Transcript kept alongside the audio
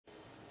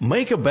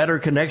Make a better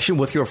connection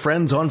with your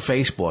friends on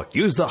Facebook.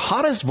 Use the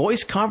hottest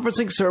voice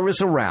conferencing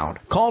service around.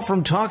 Call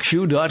from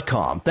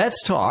TalkShoe.com.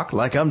 That's talk,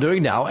 like I'm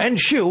doing now, and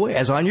shoe,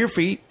 as on your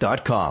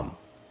feet.com.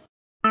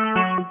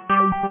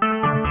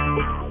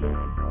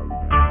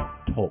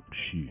 Talk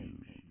Shoe.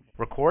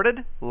 Recorded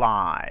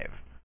live.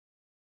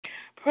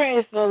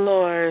 Praise the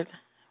Lord.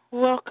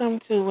 Welcome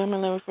to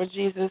Women Living for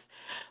Jesus,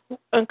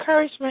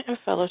 Encouragement and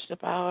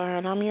Fellowship Hour,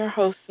 and I'm your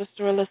host,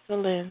 Sister Alyssa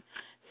Lynn,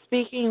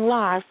 speaking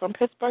live from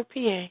Pittsburgh,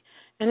 PA.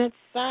 And it's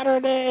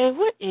Saturday.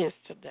 What is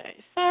today?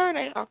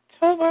 Saturday,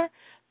 October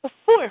the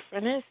 4th,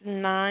 and it's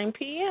 9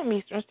 p.m.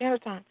 Eastern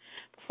Standard Time.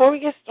 Before we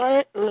get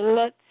started,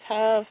 let's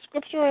have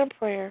scripture and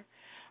prayer.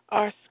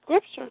 Our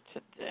scripture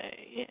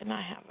today, and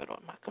I have it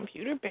on my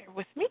computer, bear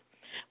with me.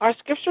 Our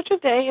scripture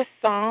today is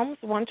Psalms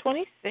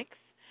 126.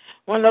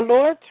 When the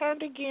Lord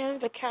turned again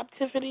the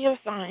captivity of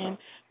Zion,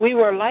 we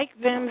were like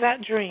them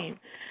that dream.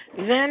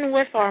 Then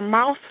with our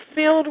mouth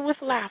filled with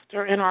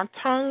laughter and our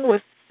tongue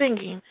with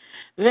singing,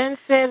 then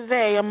said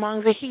they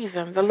among the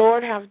heathen, the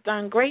Lord hath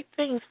done great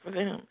things for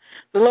them.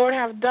 The Lord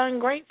hath done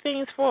great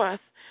things for us,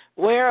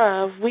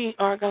 whereof we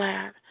are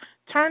glad.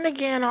 Turn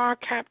again our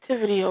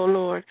captivity, O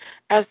Lord,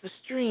 as the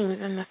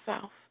streams in the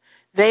south.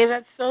 They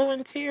that sow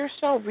in tears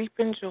shall reap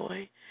in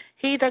joy.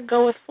 He that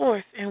goeth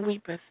forth and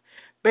weepeth,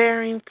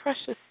 bearing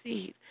precious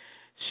seed,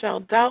 shall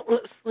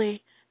doubtless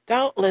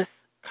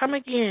come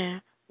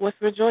again with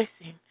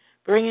rejoicing,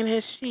 bringing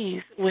his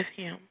sheaves with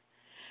him.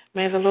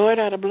 May the Lord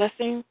add a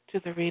blessing to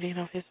the reading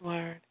of his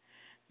word.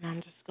 And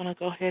I'm just going to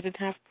go ahead and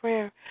have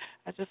prayer.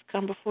 I just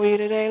come before you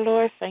today,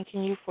 Lord,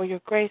 thanking you for your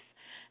grace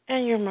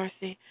and your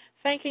mercy,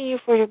 thanking you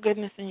for your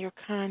goodness and your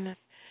kindness,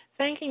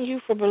 thanking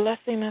you for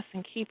blessing us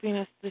and keeping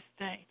us this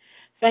day,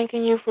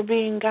 thanking you for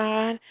being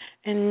God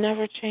and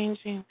never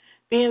changing,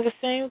 being the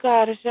same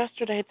God as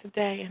yesterday,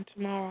 today, and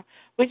tomorrow.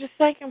 We just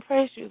thank and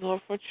praise you,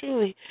 Lord, for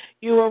truly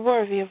you are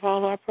worthy of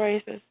all our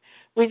praises.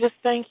 We just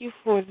thank you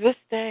for this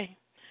day.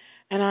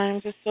 And I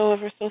am just so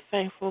ever so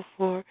thankful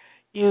for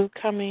you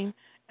coming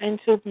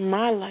into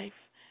my life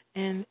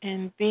and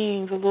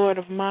being the Lord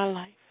of my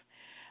life.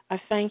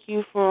 I thank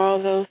you for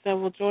all those that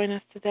will join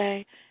us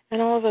today and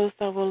all those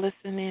that will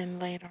listen in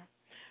later.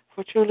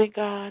 For truly,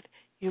 God,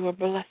 you are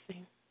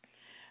blessing.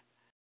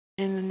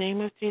 In the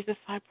name of Jesus,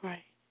 I pray.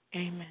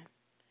 Amen.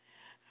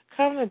 I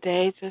come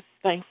today just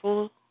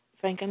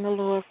thanking the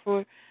Lord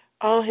for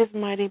all his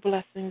mighty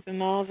blessings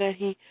and all that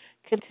he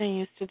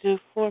continues to do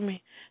for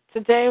me.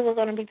 Today we're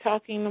going to be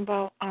talking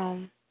about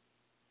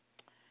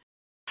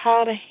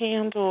how to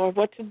handle or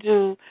what to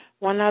do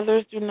when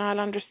others do not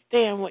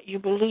understand what you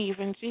believe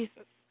in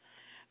Jesus.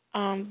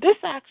 This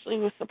actually I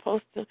was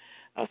supposed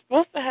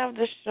to have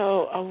this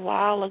show a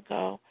while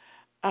ago,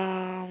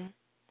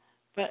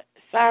 but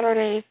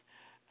Saturdays,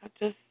 I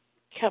just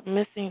kept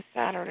missing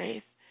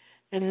Saturdays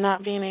and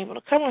not being able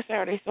to come on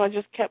Saturday, so I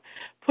just kept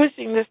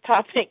pushing this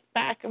topic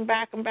back and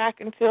back and back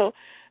until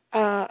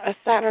a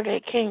Saturday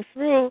came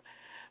through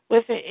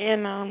with it.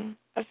 And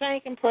I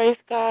thank and praise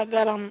God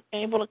that I'm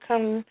able to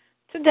come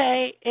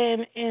today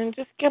and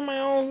just give my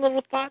own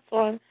little thoughts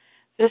on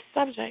this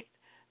subject.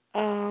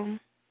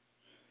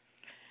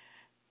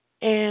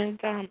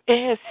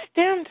 It has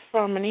stemmed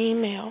from an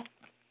email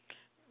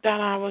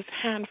that I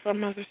had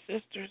from other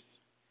sisters.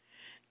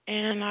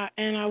 And I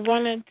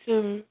wanted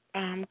to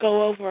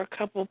go over a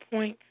couple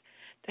points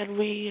that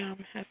we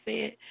have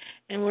said.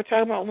 And we're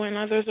talking about when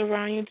others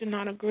around you do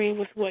not agree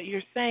with what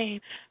you're saying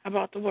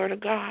about the Word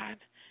of God.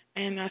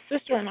 And a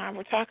sister and I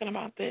were talking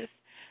about this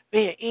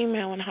via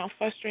email and how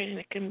frustrating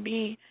it can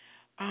be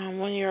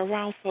when you're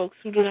around folks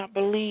who do not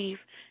believe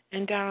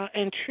and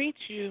treat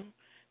you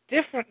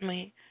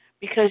differently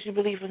because you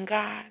believe in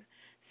God.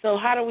 So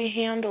how do we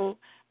handle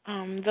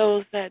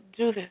those that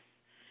do this?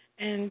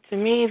 And to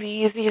me, the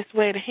easiest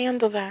way to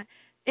handle that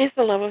is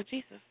the love of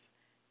Jesus,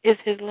 is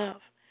his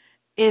love,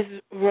 is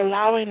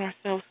allowing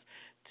ourselves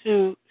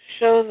to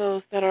show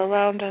those that are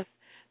around us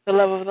the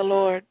love of the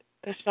Lord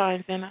that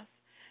shines in us.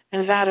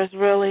 And that is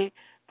really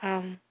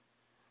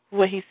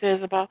what he says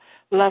about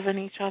loving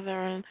each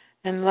other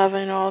and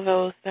loving all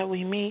those that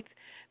we meet,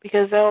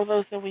 because all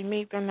those that we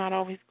meet, they're not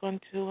always going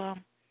to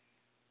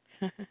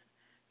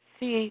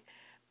see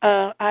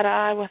eye to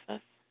eye with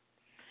us.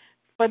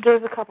 But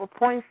there's a couple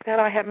points that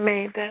I have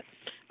made that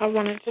I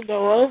wanted to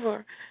go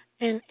over.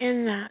 And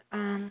in that,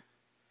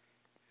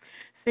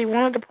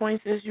 one of the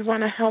points is you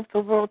want to help the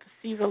world to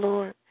see the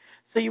Lord.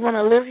 So you want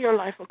to live your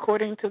life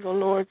according to the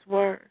Lord's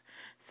word.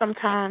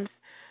 Sometimes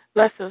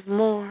less is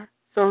more.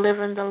 So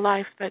living the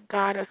life that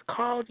God has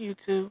called you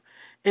to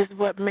is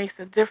what makes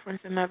a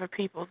difference in other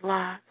people's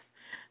lives.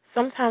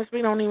 Sometimes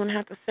we don't even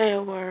have to say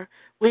a word.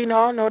 We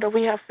all know that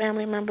we have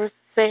family members,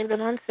 saved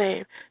and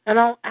unsaved, that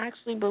don't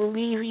actually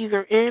believe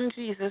either in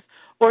Jesus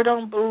or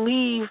don't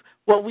believe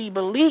what we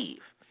believe.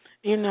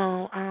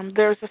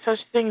 There's a such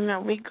thing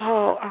that we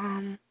call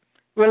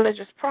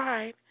religious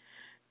pride,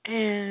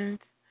 and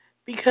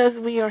because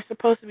we are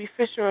supposed to be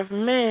fisher of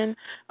men,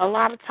 a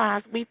lot of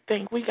times we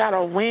think we got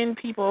to win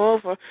people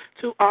over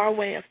to our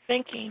way of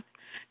thinking.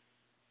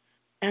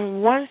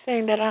 And one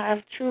thing that I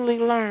have truly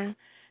learned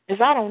is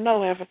I don't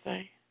know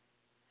everything.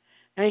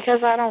 And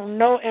because I don't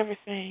know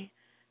everything,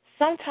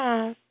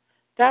 sometimes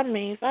that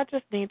means I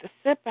just need to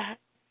sit back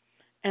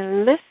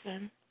and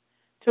listen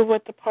to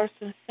what the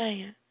person's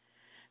saying.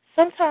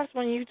 Sometimes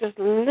when you just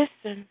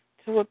listen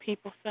to what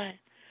people say.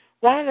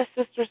 One of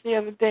the sisters the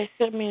other day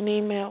sent me an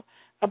email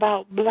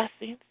about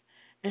blessings,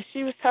 and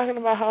she was talking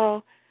about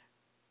how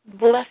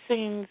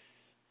blessings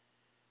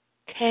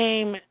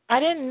came. I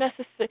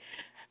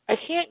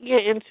can't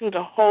get into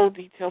the whole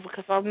detail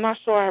because I'm not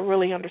sure I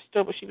really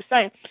understood what she was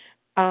saying.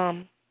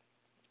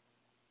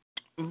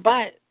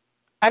 But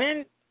I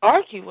didn't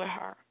argue with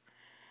her.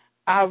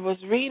 I was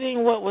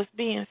reading what was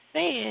being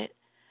said,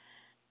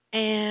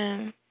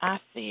 and I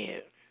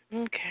said,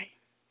 okay,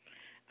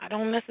 I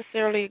don't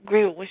necessarily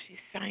agree with what she's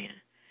saying,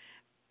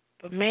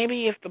 but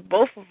maybe if the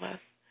both of us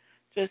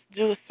just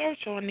do a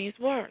search on these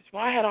words.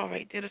 Well, I had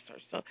already did a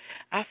search, so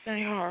I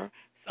sent her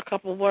a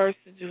couple words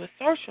to do a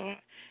search on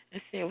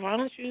and said, why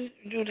don't you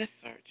do this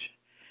search?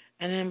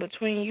 And then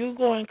between you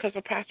going, because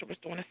the pastor was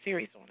doing a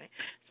series on it,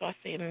 so I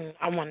said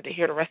I wanted to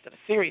hear the rest of the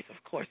series,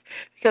 of course,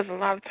 because a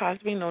lot of times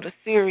we know the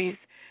series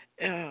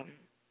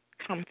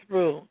come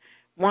through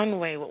one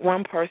way with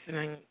one person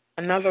and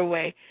another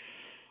way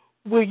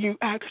when you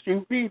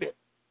actually read it.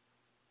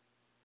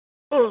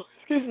 Oh,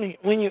 excuse me,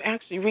 when you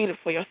actually read it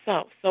for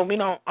yourself. So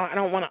I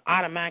don't want to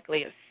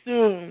automatically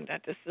assume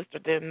that the sister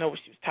didn't know what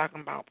she was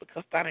talking about,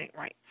 because that ain't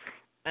right.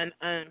 And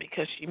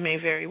because she may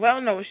very well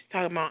know what she's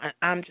talking about, and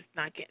I'm just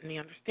not getting the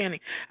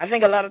understanding. I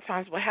think a lot of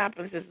times what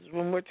happens is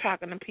when we're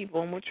talking to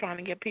people and we're trying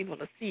to get people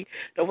to see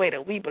the way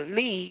that we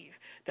believe,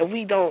 that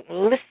we don't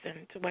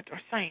listen to what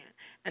they're saying.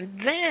 And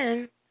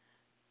then,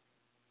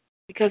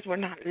 because we're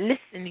not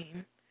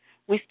listening,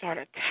 we start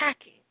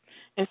attacking.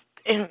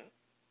 And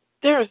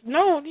there's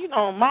no,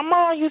 my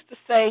mom used to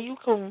say you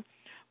can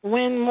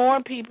win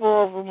more people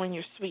over when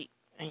you're sweet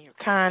and you're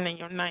kind and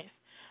you're nice.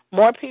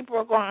 More people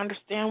are going to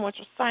understand what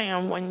you're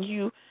saying when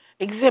you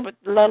exhibit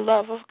the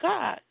love of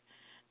God.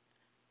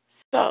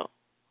 So,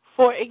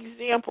 for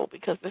example,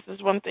 because this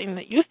is one thing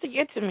that used to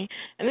get to me,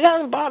 and it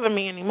doesn't bother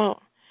me anymore,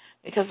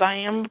 because I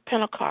am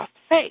Pentecost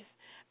faith.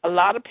 A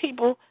lot of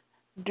people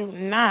do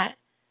not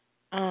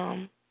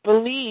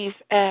believe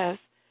as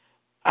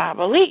I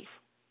believe,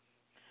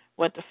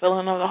 with the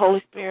filling of the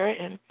Holy Spirit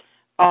and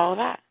all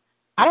that.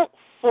 I don't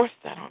force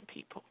that on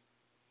people.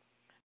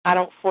 I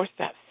don't force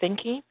that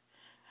thinking.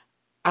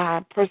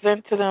 I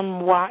present to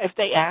them why. If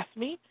they ask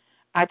me,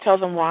 I tell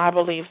them why I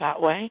believe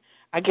that way.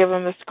 I give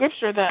them the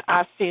scripture that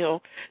I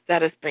feel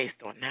that is based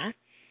on that.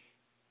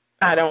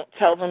 I don't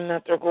tell them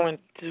that they're going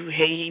to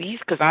Hades,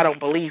 because I don't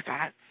believe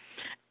that.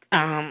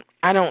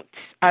 I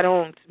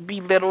don't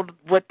belittle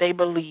what they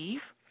believe.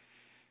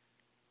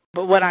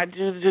 But what I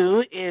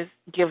do is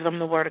give them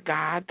the Word of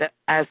God that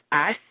as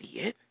I see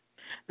it,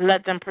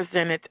 let them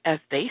present it as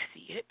they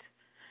see it,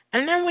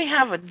 and then we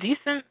have a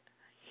decent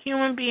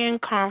human being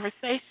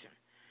conversation.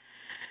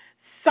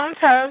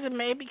 Sometimes it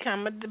may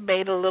become a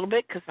debate a little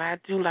bit, because I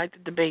do like to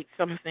debate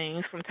some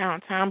things from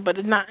time to time, but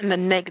it's not in a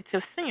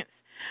negative sense.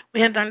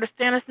 We have to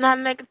understand it's not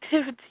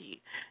negativity.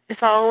 It's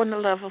all in the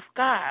love of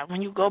God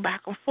when you go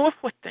back and forth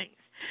with things.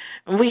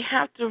 And we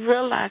have to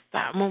realize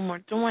that when we're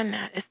doing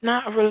that, it's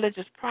not a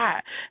religious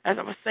pride. As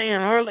I was saying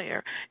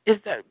earlier, is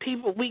that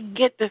we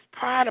get this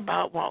pride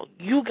about, well,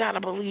 you got to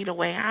believe the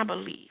way I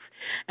believe.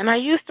 And I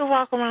used to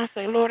walk around and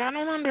say, Lord, I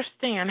don't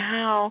understand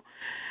how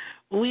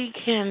we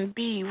can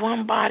be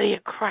one body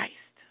of Christ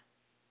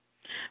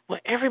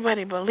where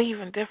everybody believes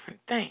in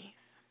different things.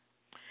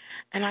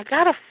 And I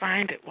got to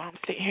find it while I'm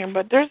sitting here,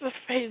 but there's a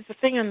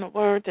thing in the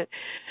Word that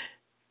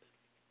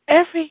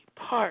every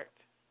part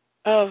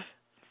of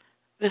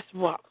this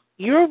walk,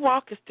 your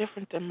walk is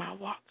different than my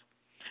walk.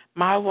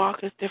 My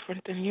walk is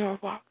different than your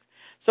walk.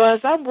 So as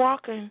I'm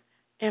walking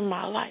in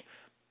my life,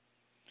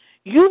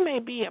 you may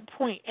be at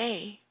point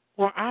A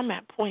where I'm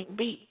at point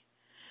B.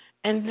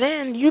 And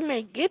then you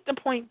may get to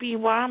point B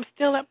while I'm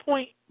still at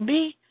point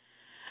B,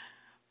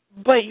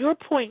 but your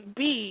point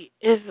B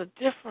is a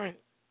different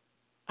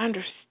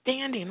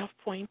understanding of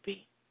point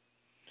B.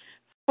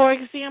 For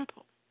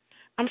example,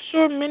 I'm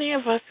sure many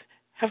of us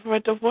have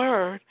read the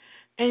Word,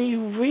 and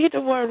you read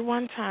the Word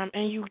one time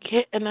and you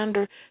get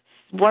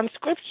one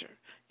scripture,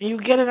 and you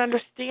get an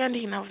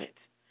understanding of it.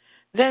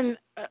 Then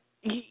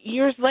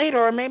years later,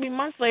 or maybe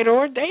months later,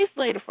 or days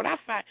later for that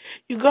fact,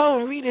 you go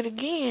and read it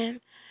again,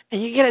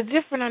 and you get a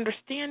different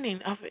understanding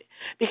of it.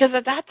 Because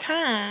at that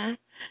time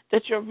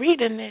that you're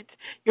reading it,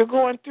 you're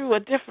going through a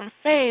different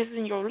phase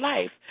in your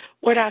life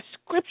where that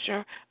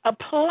scripture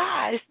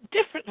applies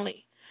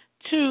differently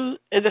to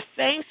the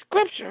same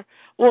scripture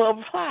will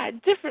apply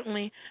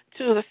differently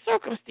to the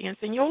circumstance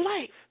in your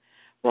life.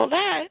 Well,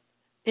 that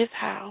is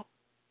how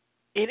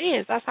it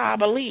is. That's how I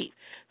believe.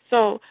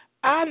 So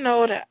I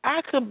know that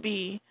I could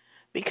be,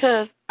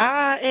 because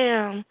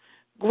I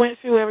went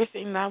through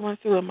everything that I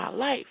went through in my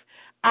life,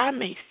 I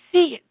may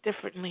see it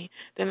differently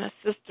than a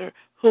sister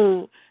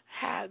who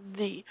had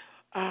the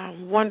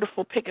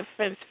wonderful picket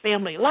fence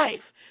family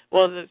life.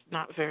 Well, there's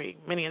not very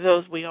many of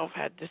those. We all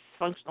had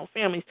dysfunctional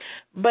families.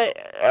 But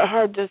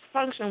her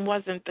dysfunction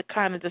wasn't the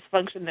kind of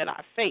dysfunction that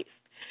I faced.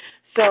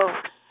 So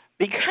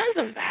because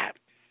of that,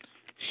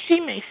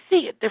 she may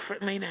see it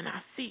differently than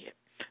I see it.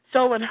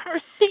 So in her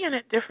seeing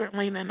it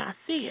differently than I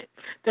see it,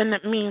 then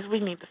that means we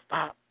need to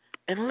stop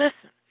and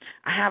listen.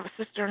 I have a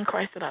sister in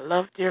Christ that I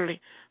love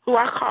dearly, who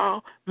I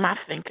call my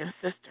thinking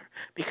sister,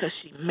 because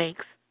she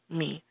makes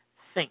me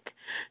think.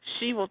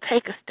 She will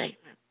take a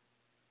statement,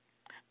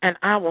 and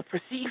I will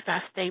perceive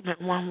that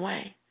statement one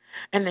way,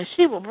 and then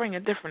she will bring a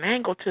different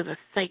angle to the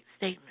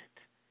statement,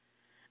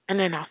 and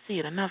then I'll see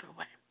it another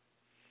way.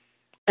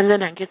 And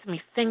then that gets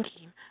me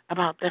thinking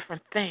about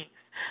different things.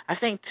 I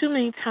think too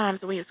many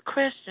times we as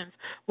Christians,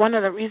 one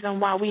of the reasons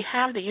why we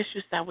have the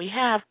issues that we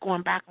have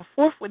going back and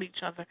forth with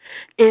each other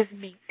is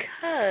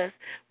because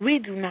we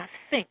do not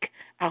think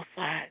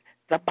outside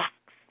the box.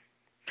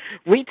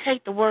 We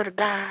take the Word of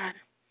God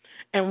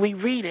and we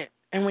read it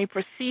and we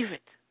perceive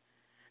it,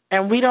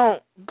 and we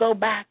don't go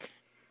back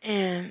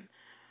and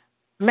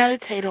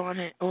meditate on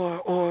it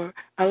or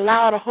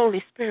allow the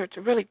Holy Spirit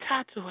to really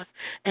talk to us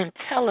and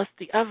tell us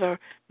the other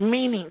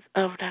meanings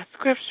of that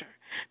scripture.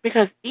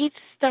 Because each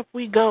step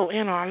we go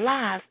in our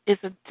lives is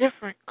a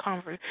different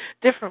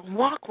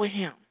walk with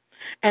Him.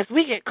 As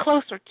we get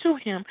closer to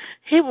Him,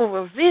 He will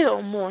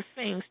reveal more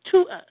things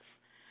to us.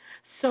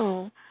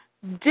 So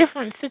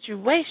different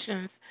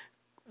situations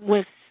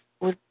with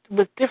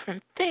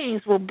different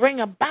things will bring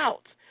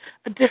about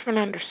a different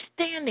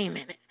understanding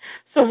in it.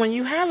 So when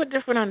you have a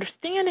different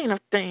understanding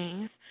of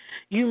things,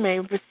 you may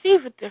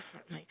perceive it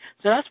differently.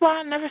 So that's why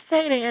I never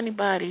say to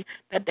anybody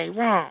that they're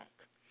wrong,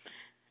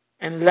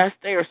 unless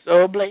they are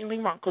so blatantly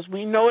wrong. Because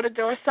we know that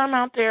there are some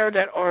out there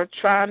that are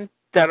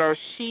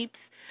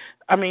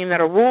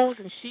wolves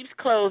in sheep's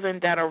clothing,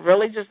 that are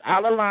really just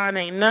out of line.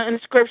 Ain't nothing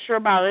scripture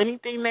about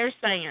anything they're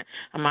saying.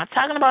 I'm not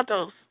talking about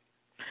those.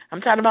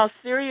 I'm talking about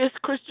serious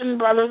Christian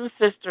brothers and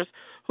sisters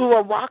who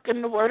are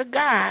walking the Word of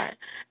God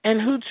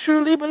and who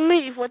truly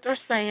believe what they're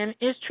saying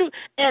is true.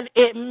 And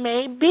it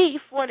may be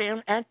for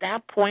them at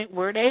that point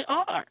where they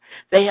are.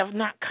 They have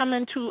not come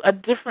into a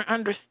different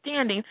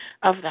understanding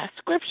of that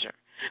scripture.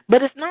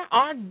 But it's not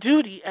our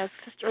duty as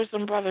sisters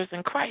and brothers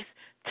in Christ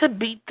to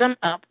beat them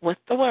up with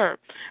the Word.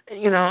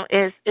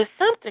 It's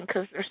something,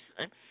 because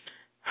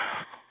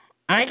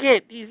I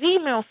get these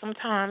emails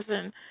sometimes,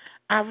 and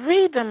I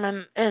read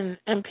them,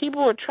 and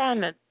people are trying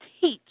to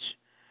teach.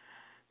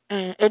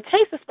 And it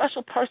takes a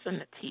special person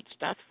to teach,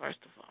 that's first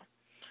of all.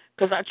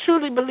 Because I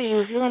truly believe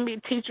if you're going to be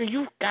a teacher,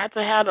 you've got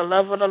to have the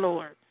love of the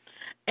Lord.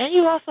 And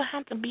you also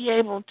have to be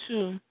able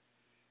to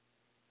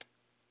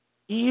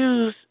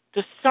use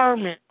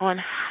discernment on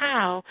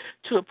how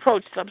to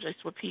approach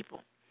subjects with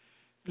people.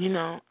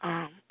 A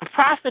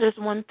prophet is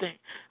one thing.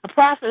 A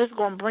prophet is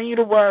going to bring you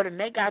the word, and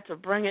they got to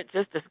bring it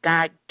just as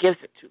God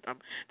gives it to them.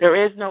 There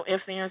is no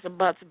ifs, ands, or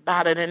buts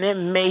about it, and it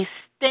may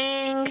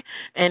sting,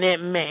 and it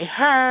may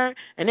hurt,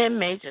 and it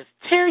may just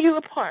tear you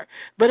apart.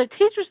 But a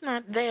teacher's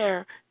not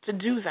there to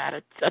do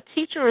that. A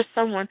teacher is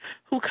someone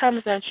who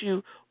comes at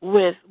you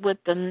with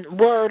the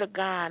word of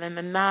God and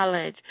the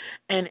knowledge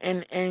and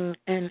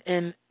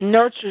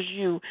nurtures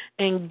you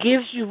and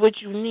gives you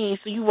what you need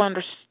so you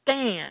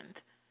understand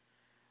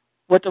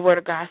what the Word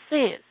of God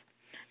says.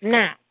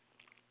 Now,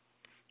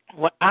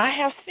 what I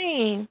have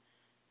seen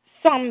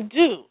some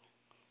do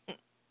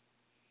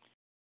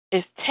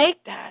is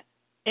take that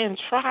and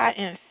try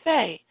and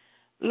say,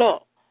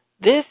 look,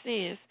 this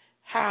is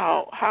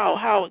how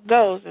it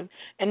goes.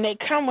 And they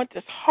come with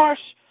this harsh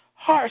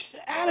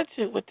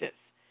attitude with this.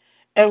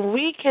 And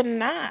we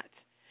cannot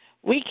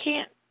take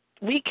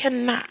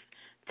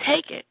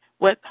it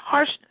with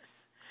harshness.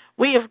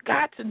 We have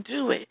got to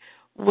do it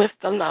with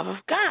the love of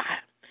God.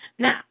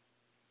 Now,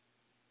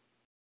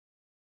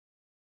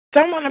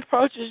 someone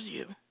approaches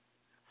you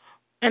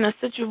in a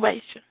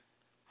situation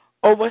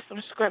or with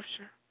some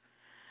scripture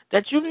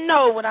that you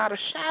know without a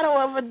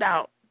shadow of a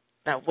doubt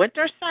that what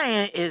they're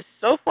saying is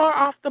so far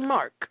off the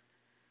mark.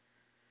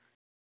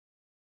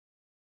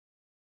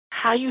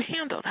 How you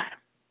handle that?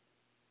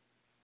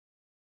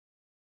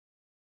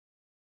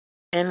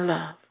 In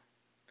love.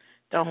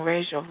 Don't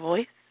raise your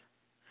voice.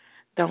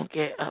 Don't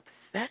get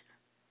upset.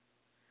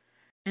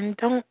 And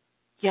don't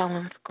yell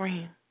and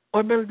scream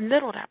or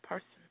belittle that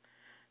person.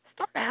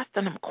 Start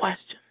asking them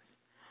questions.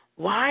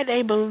 Why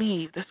they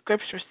believe the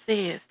scripture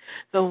says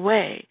the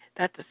way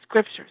that the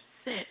scripture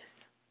says.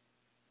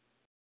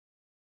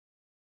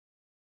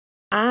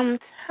 I'm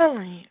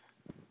telling you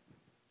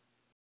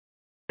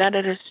that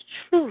it is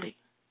truly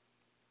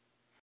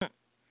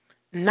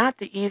not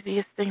the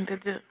easiest thing to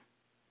do.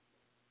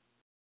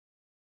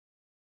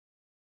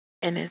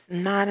 And it's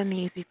not an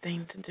easy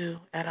thing to do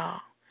at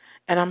all.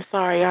 And I'm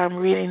sorry, I'm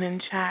reading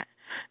in chat,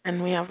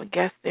 and we have a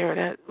guest there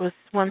that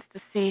wants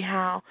to see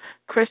how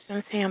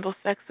Christians handle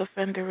sex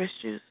offender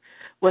issues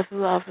with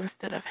love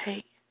instead of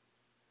hate.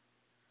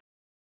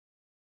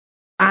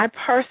 I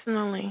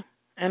personally,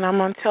 and I'm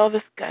going to tell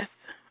this guest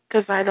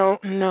because I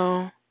don't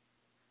know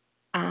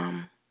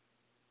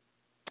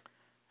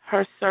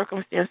her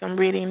circumstance. I'm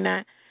reading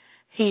that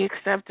he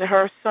accepted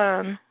her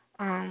son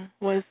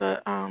was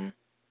a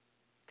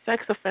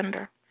sex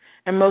offender,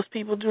 and most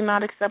people do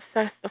not accept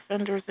sex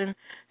offenders, and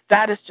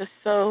that is just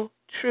so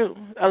true.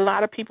 A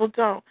lot of people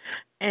don't,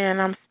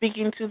 and I'm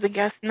speaking to the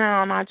guest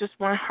now, and I just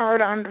want her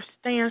to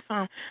understand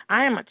something.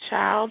 I am a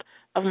child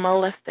of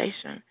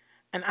molestation,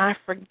 and I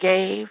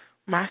forgave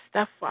my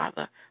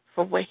stepfather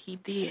for what he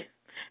did,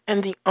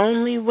 and the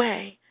only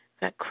way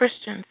that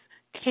Christians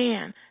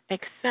can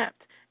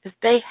accept is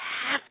they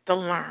have to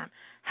learn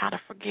how to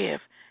forgive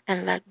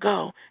and let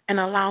go and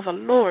allow the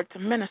Lord to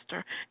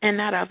minister in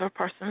that other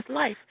person's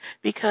life.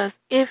 Because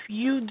if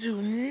you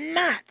do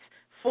not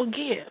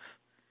forgive,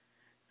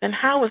 then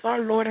how is our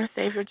Lord and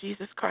Savior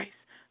Jesus Christ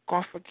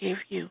going to forgive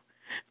you?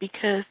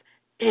 Because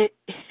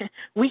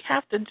we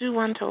have to do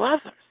unto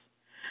others.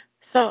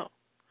 So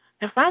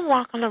if I'm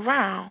walking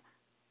around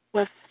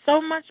with so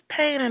much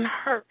pain and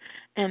hurt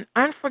and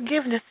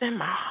unforgiveness in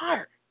my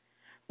heart,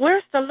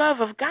 where's the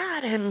love of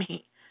God in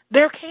me?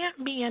 There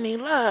can't be any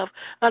love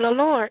of the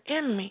Lord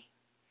in me.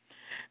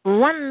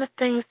 One of the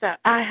things that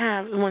I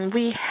have, when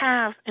we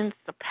have in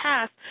the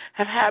past,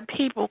 have had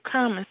people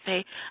come and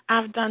say,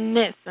 I've done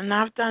this and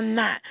I've done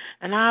that,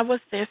 and I was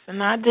this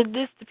and I did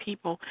this to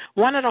people.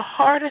 One of the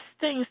hardest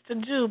things to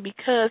do,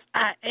 because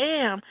I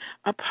am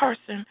a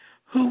person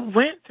who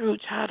went through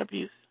child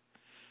abuse,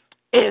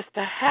 is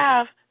to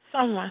have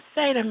someone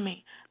say to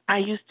me, I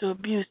used to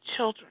abuse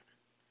children,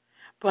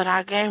 but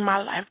I gave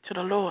my life to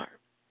the Lord.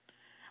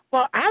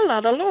 Well, I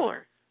love the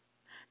Lord,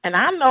 and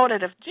I know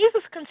that if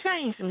Jesus can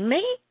change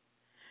me,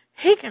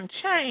 he can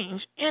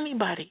change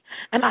anybody.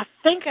 And I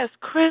think as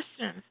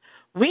Christians,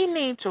 we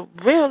need to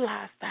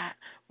realize that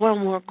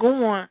when we're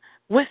going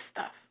with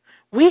stuff.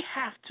 We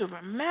have to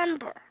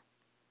remember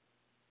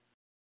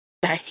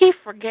that he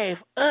forgave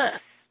us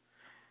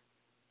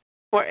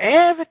for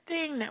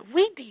everything that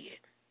we did.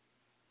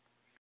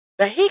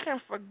 That he can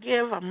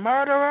forgive a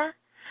murderer,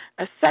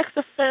 a sex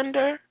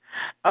offender,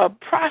 a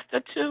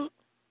prostitute.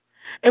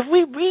 If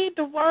we read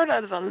the word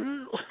of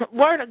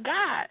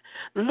God,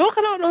 look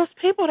at all those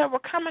people that were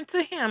coming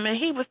to him, and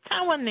he was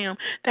telling them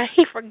that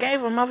he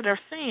forgave them of their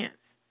sins.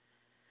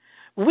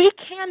 We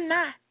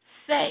cannot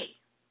say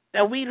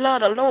that we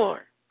love the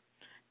Lord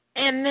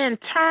and then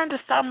turn to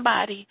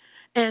somebody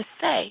and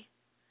say,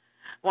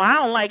 well, I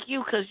don't like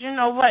you because you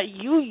know what?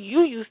 You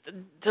used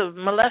to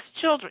molest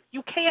children.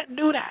 You can't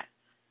do that.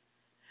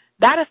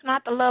 That is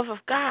not the love of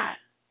God.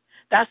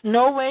 That's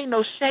no way,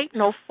 no shape,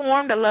 no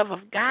form the love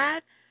of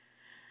God.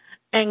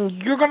 And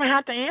you're going to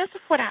have to answer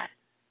for that.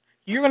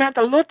 You're going to have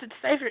to look at the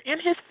Savior in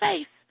his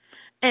face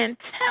and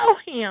tell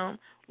him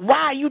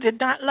why you did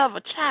not love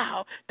a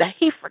child that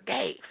he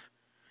forgave.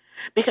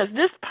 Because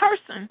this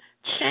person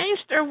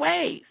changed their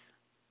ways.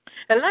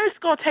 And let's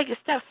go take a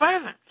step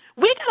further.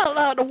 We got to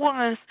love the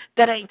ones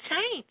that ain't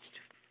changed.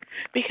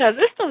 Because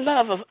it's the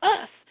love of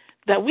us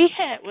that we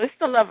have. Well, it's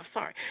the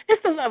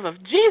love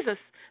of Jesus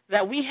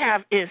that we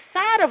have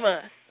inside of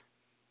us.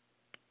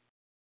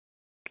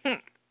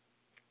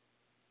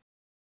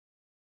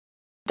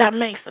 That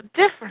makes a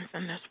difference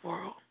in this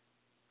world.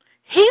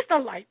 He's the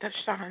light that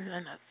shines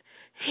in us.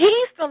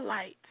 He's the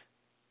light.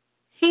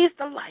 He's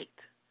the light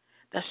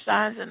that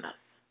shines in us.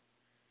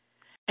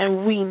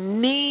 And we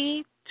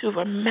need to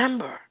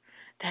remember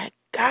that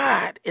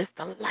God is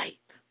the light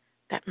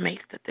that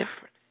makes the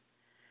difference.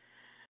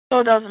 So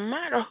it doesn't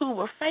matter who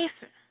we're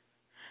facing.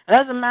 It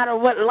doesn't matter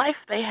what life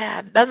they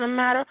had. It doesn't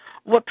matter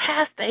what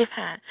past they've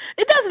had.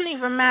 It doesn't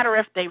even matter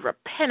if they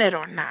repented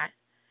or not.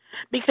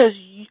 Because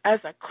as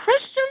a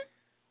Christian,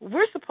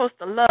 we're supposed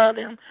to love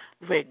them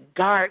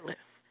regardless,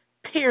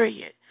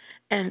 period.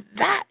 And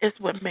that is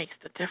what makes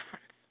the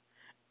difference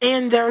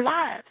in their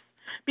lives.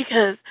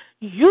 Because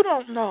you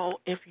don't know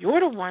if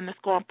you're the one that's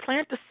going to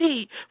plant the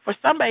seed for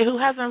somebody who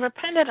hasn't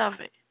repented of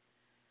it.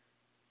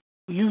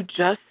 You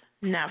just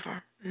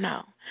never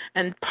know.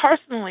 And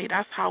personally,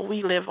 that's how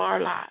we live our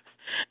lives.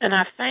 And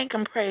I thank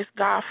and praise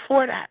God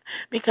for that,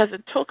 because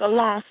it took a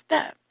long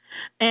step.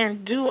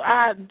 And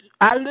I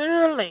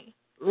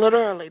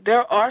literally,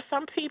 there are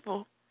some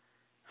people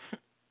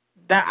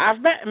that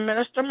I've met, and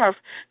Minister Murph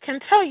can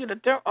tell you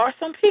that there are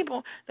some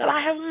people that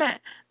I have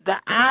met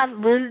that I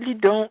really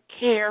don't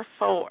care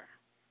for.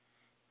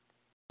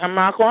 I'm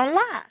not going to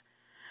lie.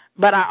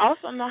 But I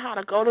also know how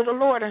to go to the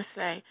Lord and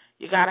say,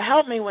 you got to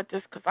help me with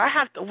this, because I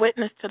have to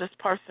witness to this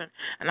person,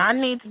 and I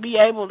need to be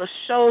able to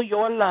show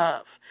your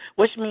love,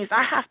 which means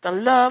I have to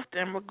love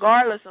them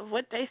regardless of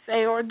what they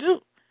say or do.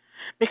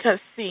 Because,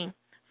 see,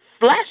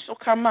 flesh will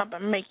come up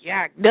and make you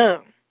act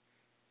dumb.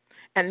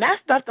 And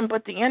that's nothing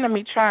but the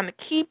enemy trying to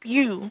keep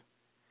you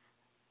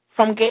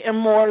from getting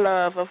more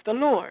love of the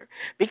Lord.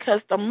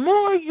 Because the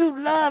more you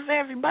love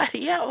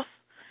everybody else,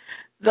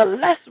 the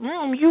less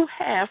room you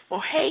have for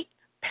hate,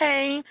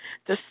 pain,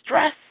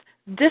 distress,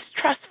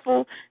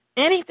 distrustful,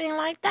 anything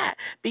like that.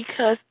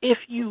 Because if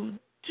you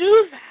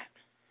do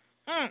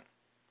that,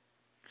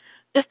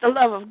 it's the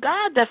love of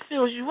God that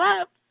fills you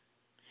up.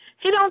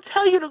 He don't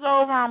tell you to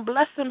go around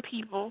blessing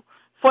people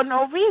for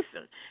no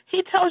reason.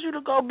 He tells you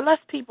to go bless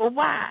people.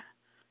 Why?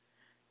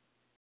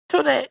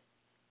 so that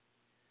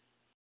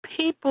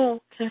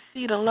people can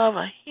see the love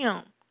of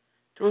him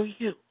through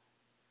you.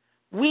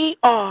 We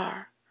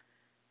are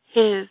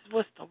his,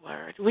 what's the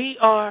word? We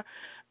are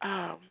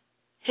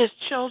his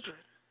children.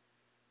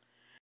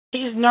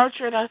 He's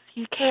nurtured us.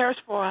 He cares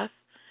for us.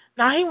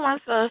 Now he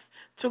wants us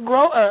to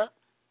grow up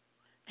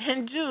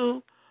and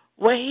do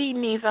what he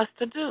needs us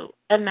to do,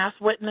 and that's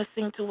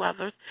witnessing to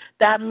others.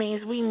 That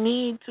means we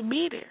need to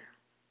be there.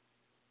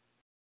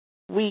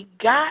 We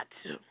got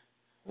to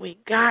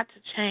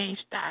change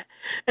that.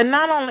 And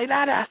not only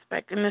that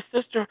aspect, and the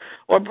sister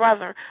or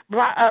brother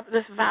brought up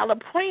this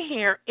valid point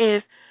here,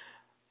 is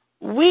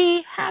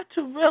we have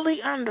to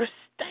really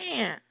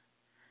understand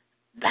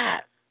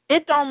that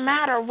it don't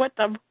matter what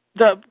the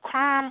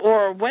crime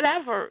or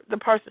whatever the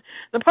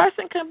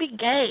person can be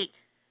gay.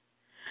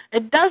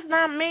 It does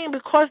not mean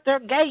because they're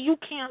gay you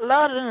can't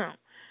love them.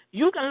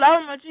 You can love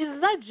them with Jesus.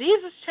 Like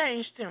Jesus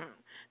changed him.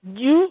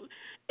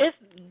 It's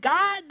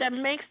God that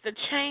makes the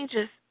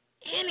changes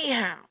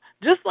anyhow.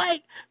 Just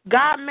like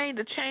God made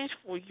the change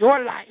for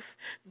your life,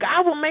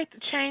 God will make the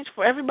change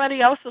for everybody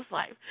else's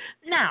life.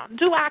 Now,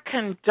 do I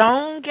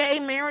condone gay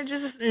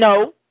marriages?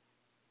 No,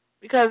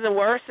 because the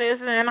word says,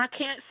 and I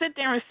can't sit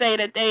there and say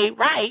that they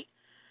right,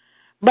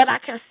 but I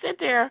can sit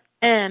there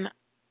and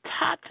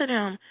talk to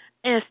them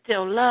and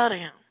still love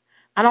them.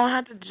 I don't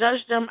have to judge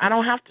them. I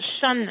don't have to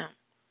shun them.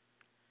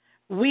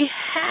 We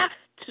have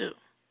to.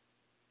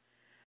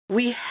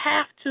 We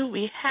have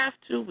to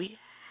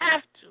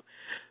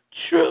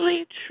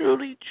truly,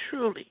 truly,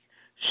 truly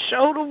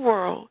show the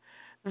world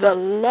the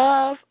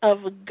love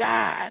of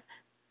God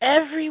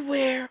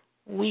everywhere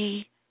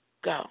we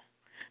go.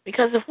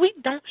 Because if we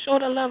don't show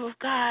the love of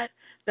God,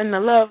 then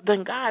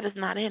God is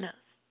not in us.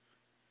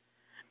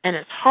 And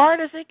as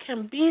hard as it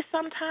can be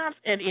sometimes,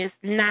 it is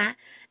not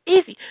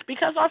easy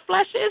because our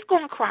flesh is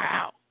going to cry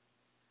out.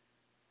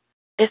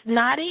 It's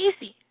not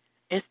easy.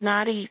 It's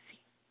not easy.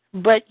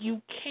 But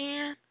you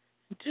can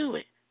do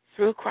it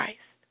through Christ.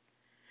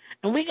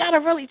 And we got to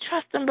really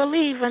trust and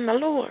believe in the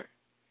Lord.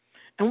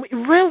 And we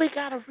really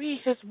got to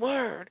read his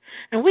word.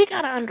 And we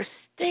got to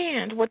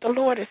understand what the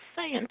Lord is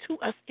saying to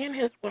us in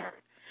his word.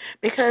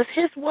 Because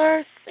his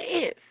word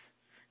says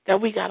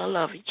that we got to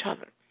love each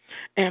other.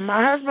 And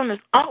my husband is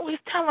always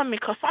telling me,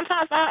 because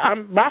sometimes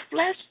my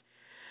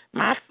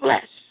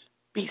flesh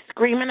be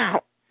screaming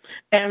out.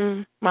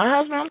 And my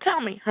husband will tell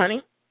me,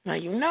 honey, now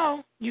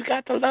you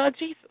got to love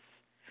Jesus.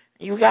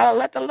 You got to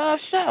let the love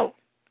show.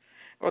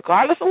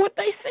 Regardless of what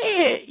they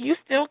said, you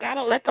still got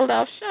to let the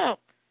love show.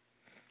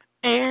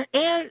 And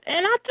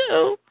I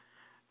do.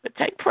 It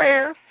take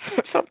prayer.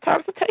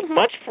 Sometimes it take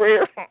much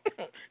prayer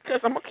because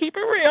I'm going to keep it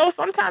real.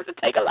 Sometimes it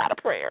take a lot of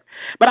prayer.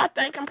 But I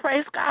thank and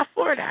praise God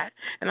for that.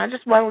 And I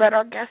just want to let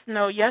our guests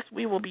know, yes,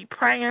 we will be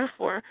praying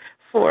for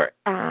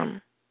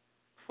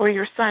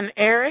your son,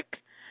 Eric.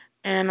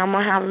 And I'm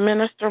going to have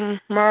Minister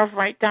Merv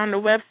write down the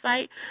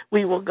website.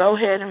 We will go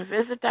ahead and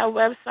visit that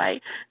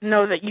website.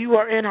 Know that you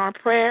are in our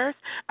prayers.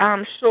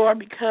 I'm sure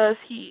because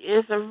he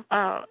is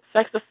a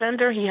sex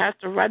offender, he has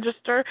to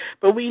register.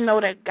 But we know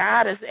that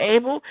God is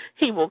able.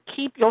 He will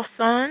keep your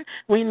son.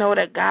 We know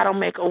that God will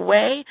make a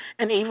way.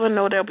 And even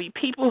though there'll be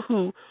people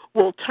who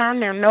will turn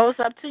their nose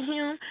up to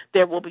him,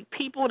 there will be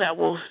people that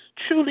will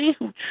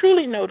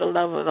truly know the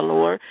love of the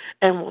Lord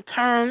and will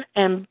turn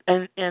and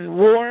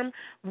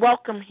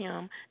welcome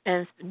him.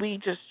 And we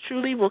just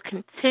truly will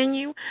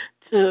continue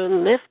to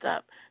lift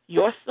up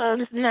your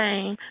son's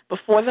name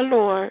before the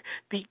Lord,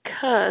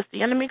 because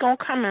the enemy going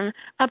to come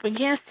up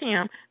against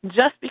him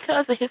just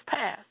because of his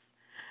past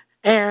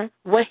and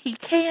what he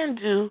can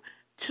do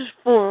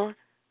for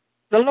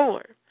the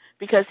Lord,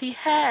 because he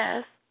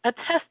has a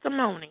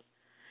testimony.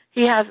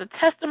 He has a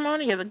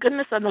testimony of the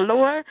goodness of the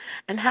Lord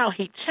and how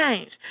he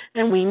changed.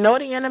 And we know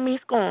the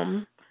enemy's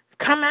going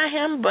to come at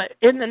him, but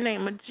in the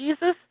name of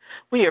Jesus,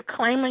 we are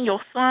claiming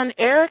your son,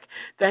 Eric,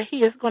 that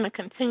he is going to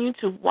continue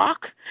to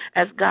walk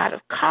as God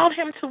has called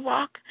him to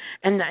walk,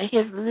 and that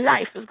his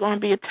life is going to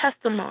be a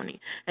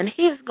testimony. And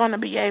he is going to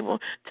be able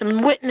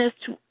to witness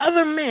to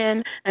other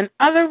men and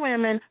other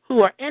women who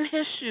are in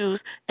his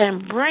shoes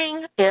and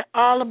bring it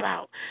all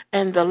about.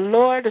 And the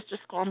Lord is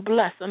just going to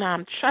bless. And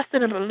I'm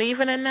trusting and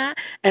believing in that.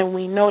 And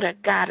we know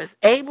that God is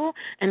able,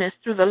 and it's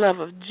through the love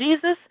of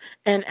Jesus.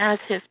 And as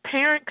his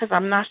parent, because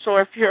I'm not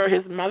sure if you're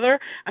his mother,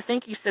 I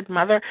think you said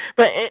mother,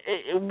 but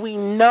we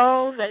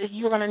know that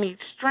you're going to need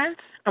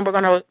strength, and we're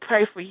going to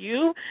pray for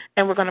you,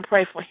 and we're going to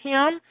pray for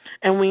him,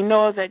 and we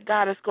know that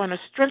God is going to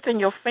strengthen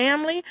your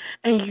family,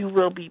 and you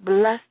will be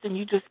blessed, and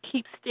you just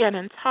keep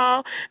standing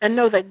tall and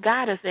know that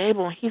God is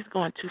able, and he's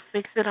going to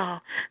fix it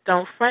all.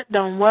 Don't fret,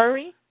 don't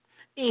worry.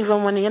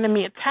 Even when the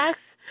enemy attacks,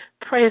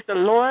 praise the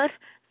Lord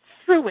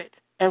through it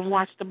and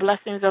watch the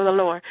blessings of the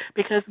Lord,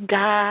 because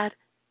God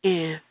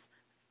is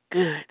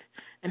good,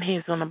 and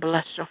he's going to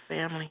bless your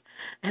family.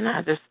 And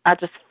I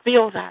just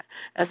feel that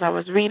as I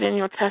was reading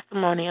your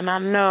testimony, and I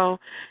know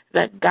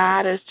that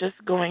God is just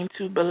going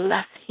to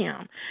bless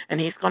him, and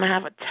he's going to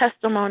have a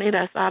testimony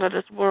that's out of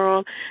this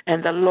world,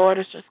 and the Lord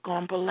is just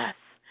going to bless.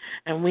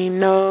 And we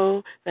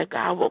know that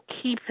God will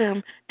keep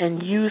him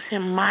and use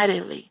him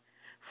mightily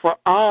for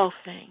all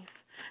things.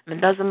 And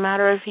it doesn't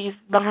matter if he's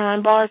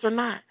behind bars or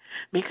not,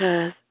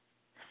 because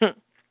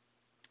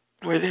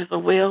where there's a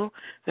will,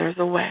 there's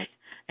a way.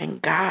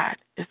 And God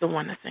is the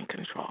one that's in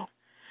control.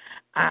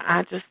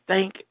 I just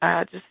thank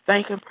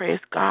and praise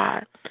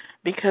God,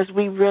 because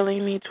we really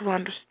need to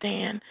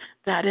understand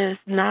that it's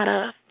not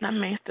us that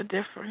makes the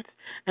difference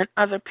in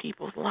other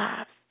people's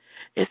lives.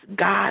 It's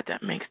God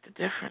that makes the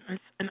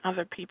difference in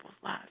other people's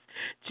lives.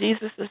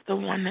 Jesus is the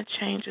one that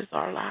changes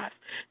our lives.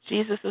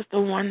 Jesus is the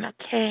one that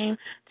came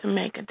to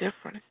make a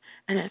difference.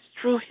 And it's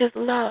through his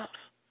love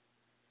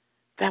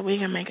that we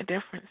can make a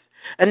difference.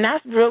 And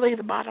that's really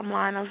the bottom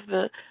line of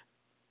the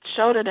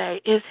show today,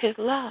 is his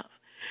love.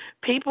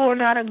 People are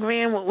not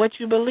agreeing with what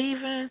you believe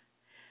in.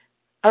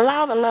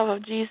 Allow the love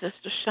of Jesus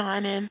to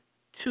shine in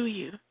to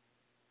you.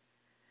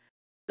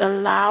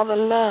 Allow the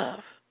love.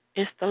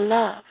 It's the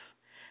love.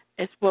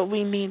 It's what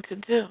we need to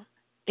do,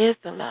 is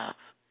the love.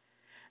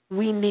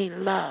 We need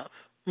love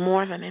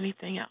more than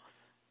anything else.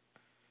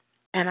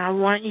 And I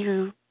want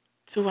you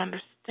to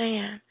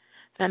understand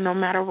that no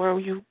matter where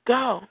you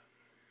go,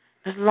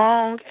 as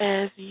long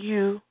as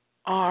you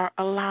are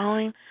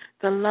allowing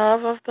the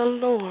love of the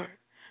Lord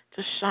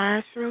to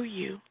shine through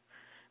you,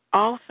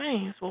 all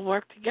things will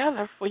work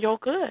together for your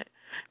good,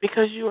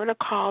 because you are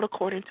called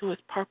according to his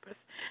purpose.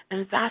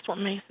 And that's what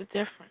makes the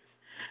difference.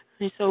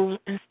 And so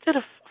instead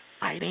of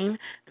fighting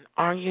and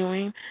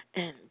arguing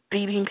and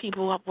beating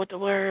people up with the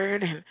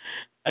word and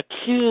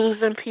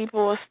accusing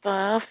people of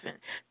stuff and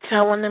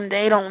telling them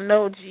they don't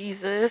know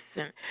Jesus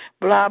and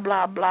blah,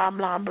 blah, blah,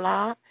 blah,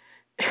 blah,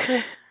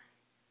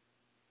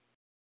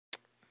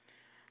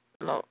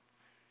 look,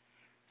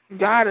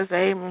 God is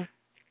able,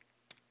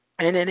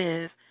 and it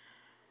is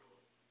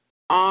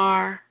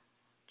our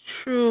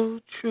true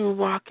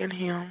walk in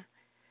him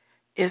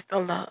is the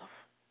love.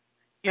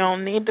 You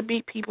don't need to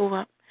beat people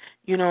up.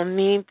 You don't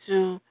need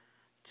to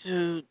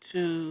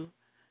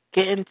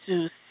get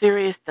into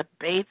serious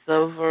debates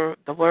over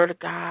the Word of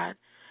God,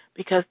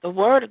 because the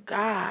Word of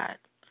God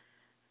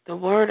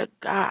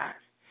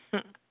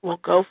will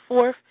go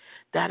forth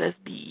that is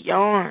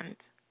beyond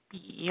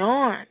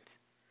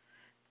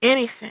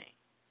anything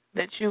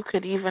that you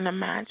could even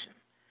imagine.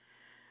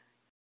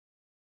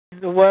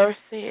 The Word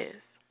says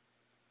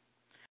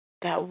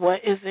that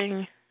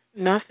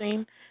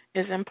nothing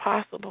is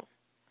impossible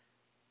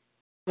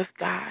with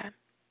God.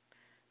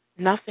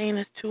 Nothing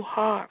is too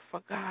hard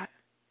for God.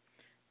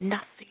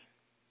 Nothing.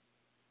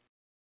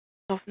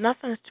 So if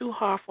nothing is too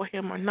hard for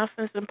him or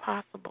nothing is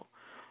impossible,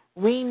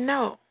 we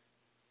know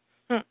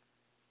that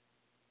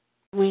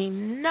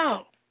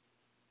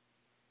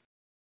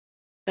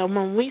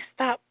when we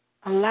stop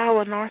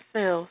allowing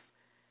ourselves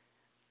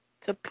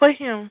to put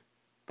him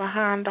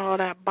behind all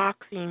that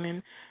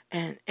boxing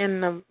and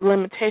the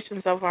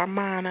limitations of our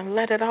mind and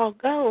let it all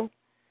go,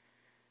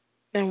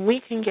 then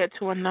we can get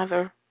to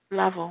another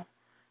level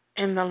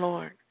in the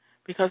Lord,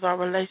 because our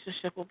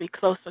relationship will be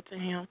closer to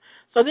him.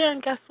 So then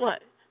guess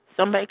what?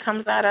 Somebody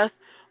comes at us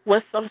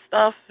with some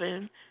stuff,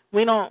 and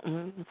we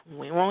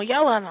won't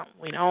yell at them.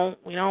 We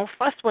don't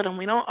fuss with them.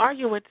 We don't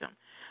argue with them.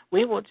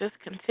 We will just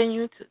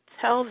continue to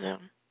tell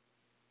them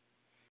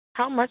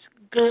how much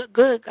good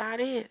God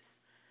is,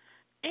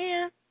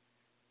 and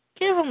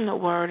give them the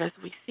word as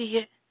we see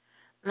it.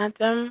 Let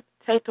them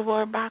take the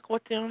word back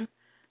with them.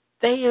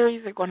 They are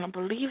either going to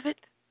believe it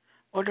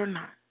or they're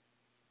not.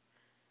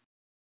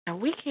 And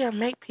we can't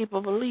make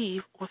people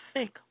believe or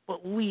think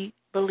what we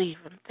believe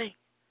and think.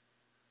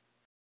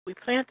 We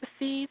plant the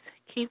seeds,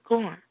 keep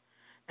going.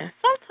 And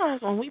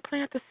sometimes when we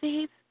plant the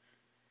seeds,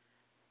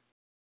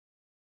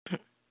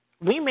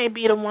 we may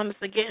be the ones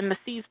that are getting the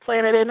seeds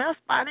planted in us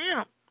by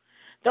them.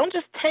 Don't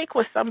just take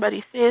what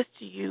somebody says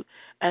to you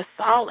as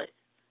solid.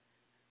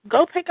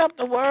 Go pick up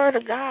the word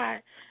of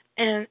God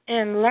and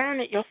learn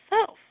it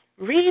yourself.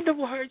 Read the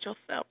word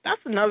yourself.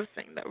 That's another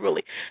thing that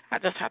really, I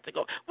just have to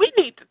go. We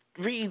need to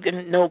read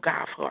and know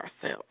God for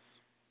ourselves.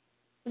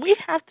 We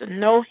have to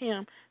know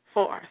him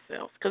for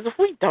ourselves, because if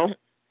we don't,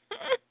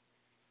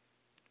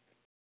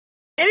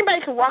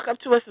 anybody can walk up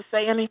to us and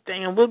say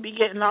anything, and we'll be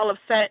getting all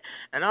upset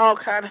and all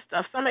kind of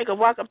stuff. Somebody can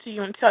walk up to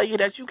you and tell you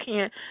that you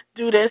can't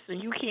do this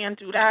and you can't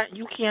do that and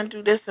you can't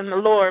do this in the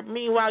Lord.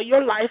 Meanwhile,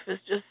 your life is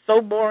just so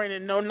boring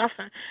and know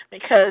nothing,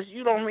 because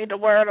you don't read the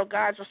word of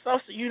God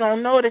yourself, so you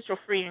don't know that you're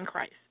free in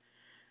Christ.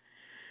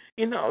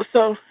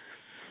 So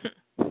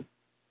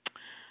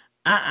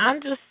I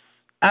just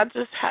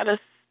had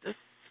this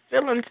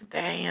feeling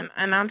today,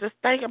 and I'm just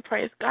thanking,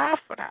 praise God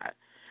for that,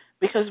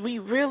 because we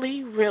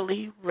really,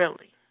 really,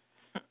 really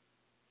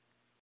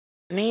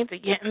need to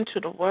get into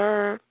the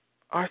word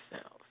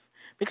ourselves,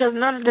 because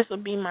none of this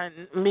would be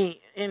me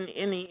in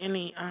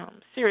any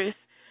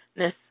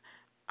seriousness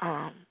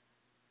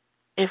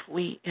if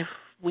we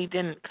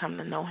didn't come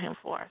to know him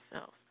for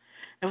ourselves.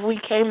 If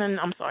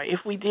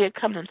we did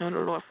come to know the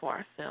Lord for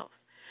ourselves,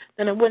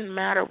 then it wouldn't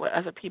matter what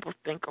other people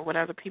think or what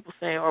other people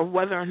say, or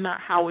whether or not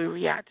how we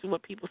react to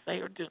what people say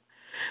or do.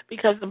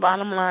 because the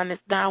bottom line is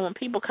now when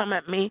people come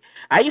at me,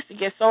 I used to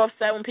get so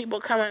upset when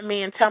people come at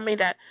me and tell me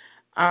that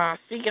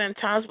speaking in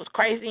tongues was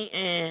crazy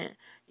and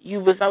you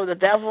was of the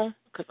devil,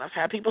 because I've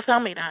had people tell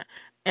me that.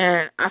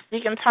 And I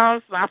speak in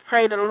tongues, I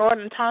pray to the Lord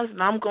in tongues,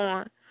 and I'm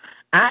going.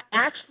 I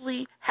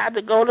actually had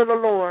to go to the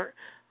Lord,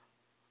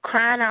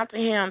 crying out to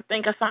him,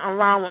 thinking something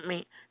wrong with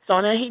me.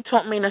 So then he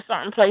took me to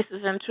certain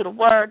places into the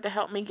Word to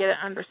help me get an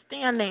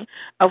understanding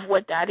of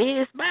what that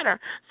is better.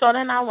 So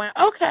then I went,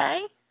 okay,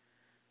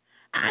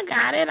 I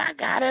got it.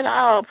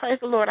 Oh, praise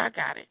the Lord, I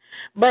got it.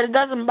 But it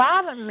doesn't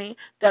bother me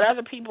that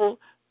other people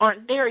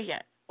aren't there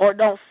yet or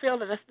don't feel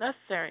that it's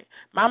necessary.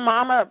 My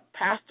mama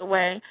passed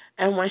away,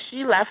 and when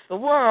she left the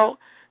world,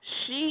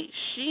 she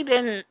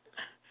didn't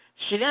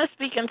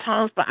speak in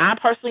tongues, but I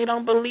personally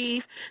don't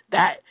believe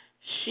that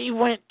she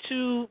went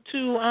to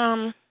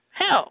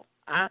hell.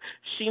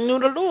 She knew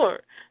the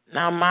Lord.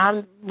 Now,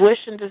 my wish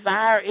and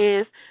desire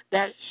is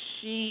that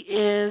she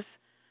is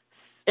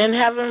in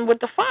heaven with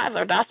the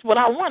Father. That's what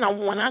I want.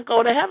 When I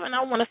go to heaven,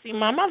 I want to see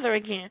my mother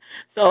again.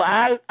 So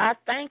I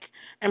thank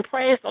and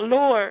praise the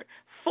Lord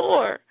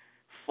for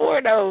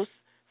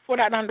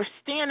that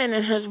understanding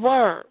in His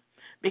Word,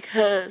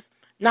 because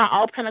not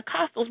all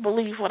Pentecostals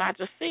believe what I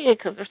just said,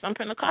 because there's some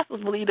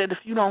Pentecostals believe that if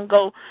you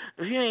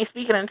ain't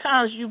speaking in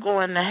tongues, you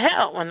go into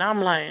hell. And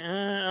I'm like,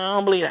 I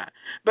don't believe that.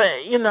 But,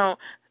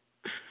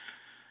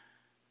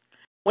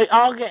 we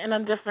all get in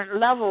a different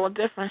level, a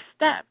different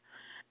step.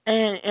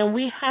 And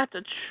we have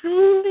to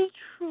truly,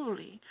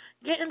 truly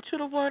get into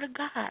the Word of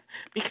God,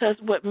 because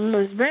what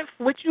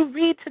you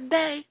read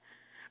today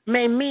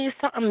may mean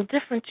something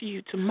different to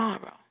you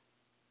tomorrow.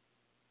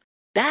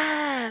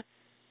 That's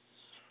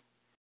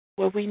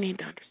what we need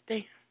to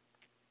understand.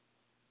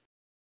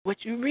 What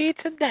you read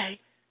today,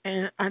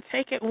 and I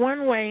take it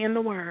one way in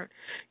the Word,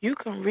 you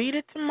can read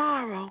it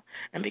tomorrow,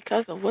 and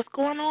because of what's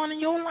going on in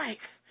your life,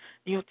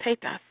 you'll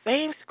take that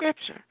same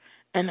scripture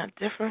in a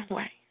different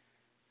way.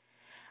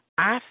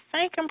 I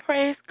thank and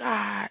praise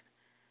God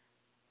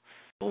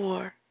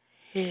for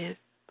His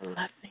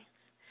blessings,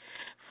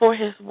 for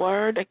His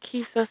Word that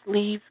keeps us,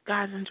 leads,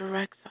 guides, and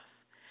directs us.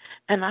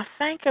 And I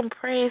thank and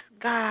praise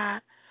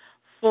God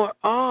for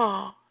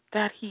all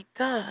that He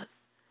does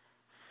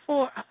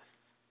for us.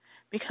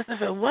 Because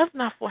if it was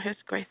not for His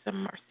grace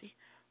and mercy,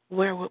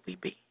 where would we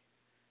be?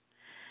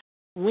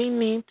 We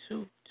need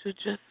to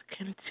just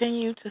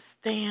continue to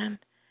stand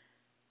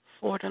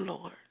for the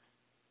Lord.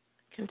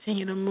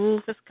 Continue to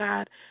move as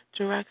God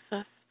directs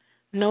us.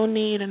 No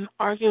need in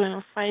arguing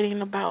and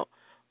fighting about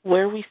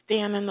where we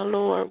stand in the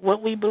Lord,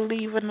 what we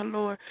believe in the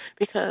Lord,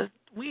 because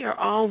we are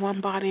all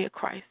one body of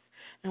Christ.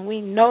 And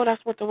we know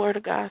that's what the Word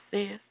of God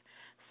says.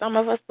 Some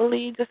of us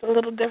believe just a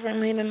little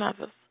differently than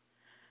others.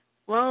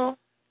 Well,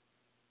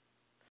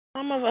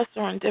 some of us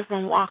are in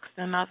different walks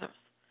than others.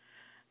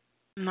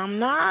 And I'm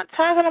not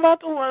talking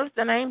about the ones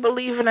that ain't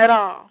believing at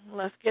all.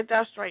 Let's get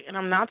that straight. And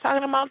I'm not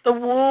talking about the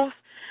wolves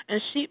in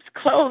sheep's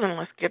clothing.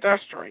 Let's get that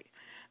straight.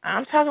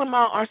 I'm talking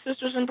about our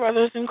sisters and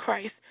brothers in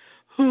Christ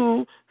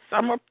who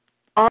some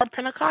are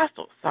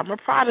Pentecostal, some are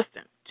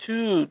Protestant.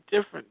 Two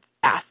different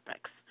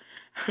aspects.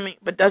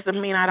 But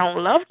doesn't mean I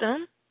don't love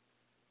them.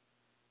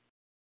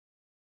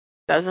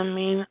 Doesn't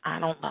mean I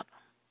don't love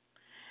them.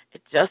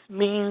 It just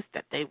means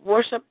that they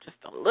worship just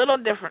a little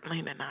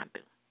differently than I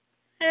do.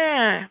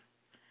 Yeah.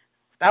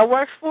 That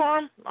works for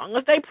them. As long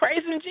as they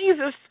praising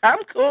Jesus, I'm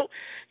cool.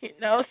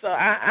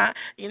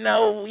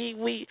 So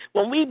we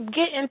when we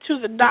get into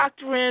the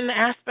doctrine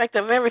aspect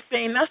of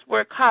everything, that's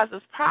where it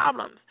causes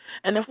problems.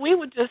 And if we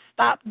would just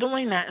stop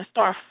doing that and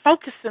start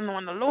focusing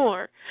on the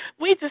Lord,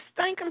 we just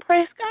thank and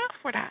praise God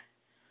for that.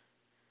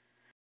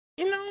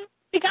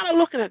 We got to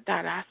look at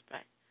that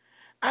aspect.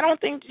 I don't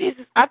think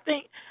Jesus, I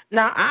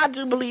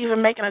do believe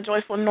in making a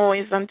joyful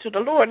noise unto the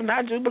Lord, and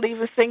I do believe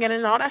in singing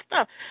and all that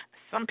stuff.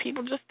 Some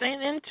people just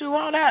ain't into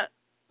all that,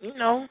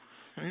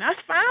 and that's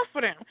fine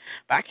for them.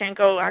 But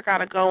I got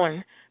to go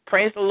and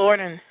praise the Lord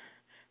and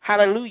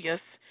hallelujahs,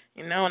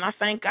 and I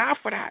thank God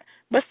for that.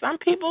 But some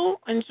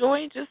people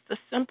enjoy just the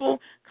simple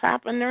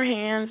clapping their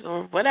hands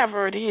or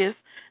whatever it is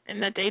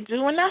and that they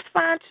do, and that's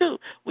fine too.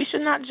 We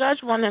should not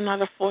judge one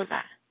another for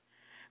that.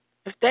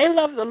 If they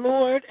love the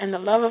Lord and the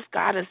love of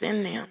God is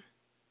in them,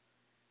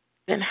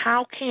 then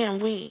how can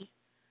we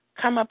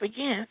come up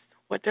against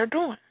what they're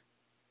doing?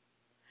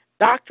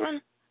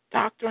 Doctrine.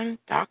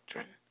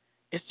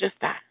 It's just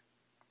that.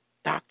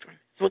 Doctrine.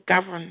 It's what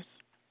governs.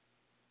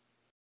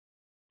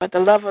 But the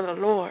love of the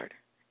Lord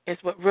is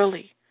what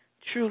really,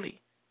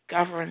 truly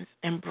governs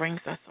and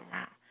brings us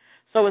around.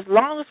 So as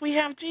long as we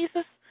have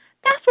Jesus,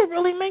 that's what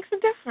really makes a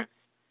difference.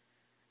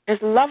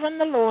 It's loving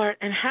the Lord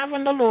and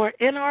having the Lord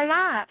in our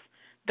lives.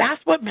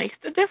 That's what makes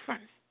the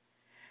difference.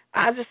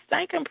 I just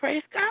thank and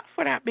praise God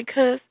for that,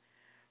 because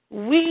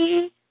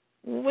we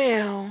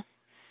will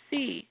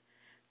see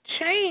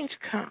change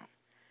come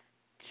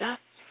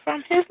just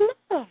from His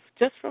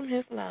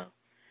love.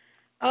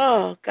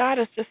 Oh, God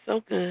is just so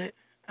good.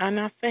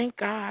 And I thank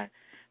God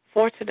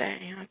for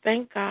today. I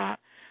thank God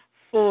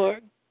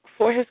for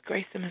His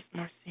grace and His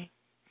mercy.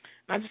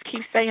 I just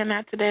keep saying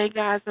that today,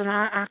 guys, and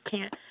I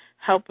can't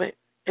help it.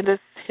 It is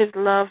His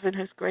love and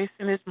His grace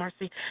and His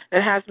mercy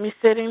that has me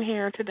sitting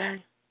here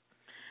today.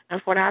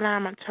 And for that,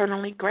 I'm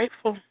eternally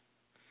grateful.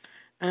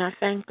 And I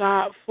thank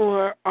God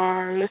for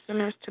our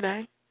listeners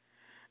today.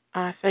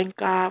 I thank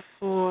God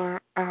for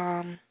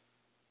our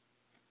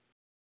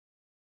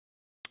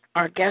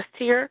guest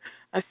here.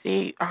 I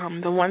see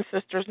the one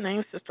sister's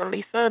name, Sister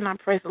Lisa, and I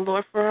praise the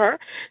Lord for her.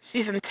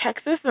 She's in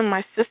Texas, and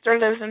my sister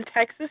lives in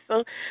Texas,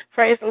 so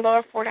praise the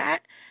Lord for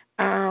that.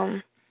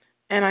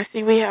 And I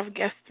see we have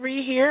guest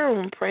 3 here,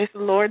 and praise the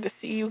Lord to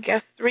see you,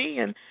 guest 3.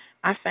 And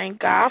I thank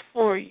God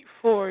for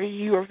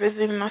you are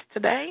visiting us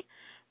today.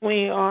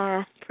 We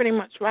are pretty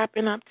much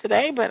wrapping up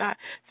today, but I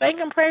thank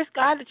and praise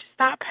God that you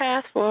stopped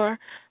past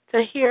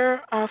to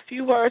hear a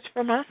few words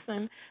from us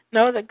and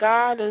know that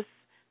God is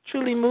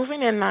truly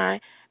moving, and I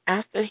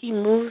ask that He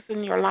moves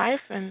in your life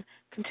and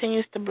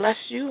continues to bless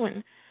you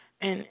and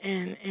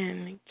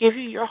give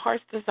you your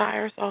heart's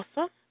desires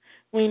also.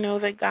 We know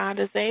that God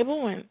is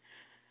able, and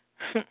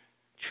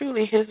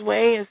truly His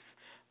way is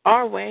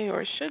our way,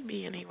 or it should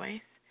be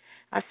anyways.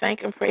 I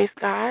thank and praise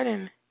God,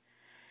 and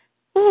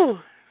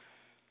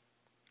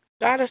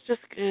God is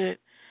just good.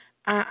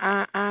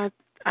 I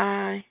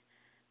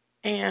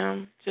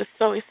am just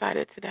so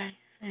excited today,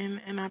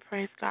 and I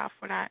praise God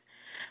for that.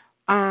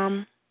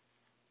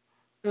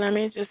 Let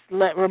me just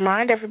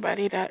remind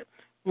everybody that,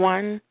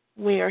 one,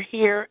 we are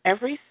here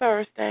every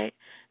Thursday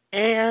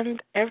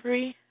and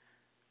every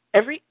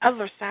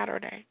other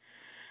Saturday.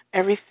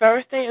 Every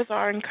Thursday is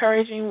our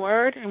encouraging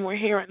word, and we're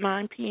here at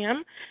 9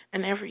 p.m.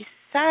 And every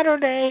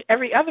other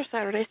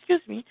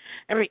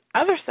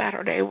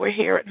Saturday, we're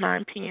here at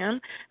 9 p.m.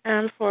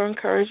 and for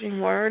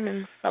encouraging word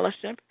and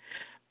fellowship.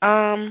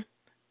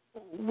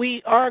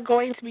 We are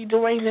going to be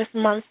doing this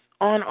month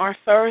on our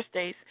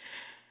Thursdays.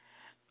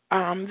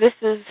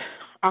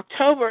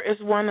 October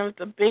is one of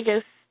the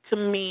biggest, to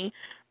me,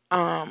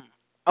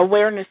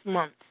 awareness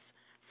months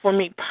for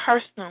me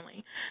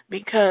personally,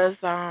 because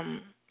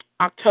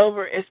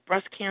October is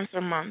Breast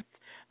Cancer Month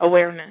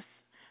awareness,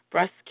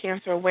 Breast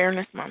Cancer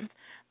Awareness Month.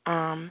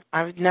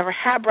 I've never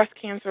had breast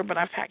cancer, but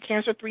I've had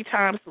cancer 3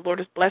 times. The Lord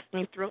has blessed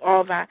me through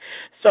all that.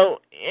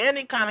 So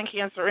any kind of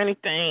cancer,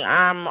 anything,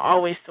 I'm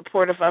always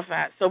supportive of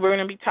that. So we're going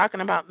to be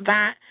talking about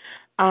that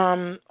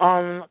on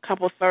a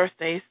couple of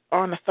Thursdays,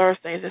 on a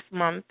Thursday this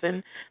month.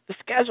 And the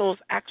schedule is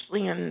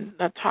actually in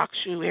the talk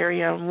show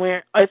area,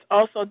 where it's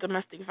also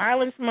Domestic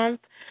Violence Month.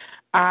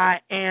 I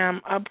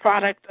am a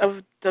product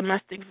of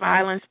domestic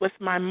violence with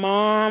my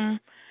mom,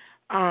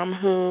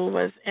 who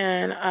was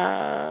in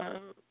a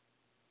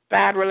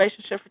bad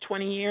relationship for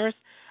 20 years.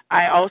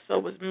 I also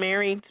was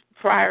married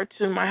prior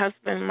to my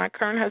husband, my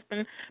current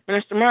husband,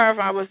 Minister Merv.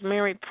 I was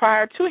married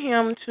prior to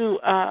him to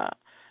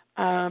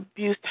a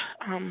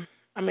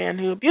man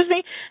who abused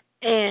me.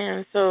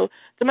 And so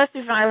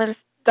domestic violence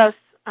does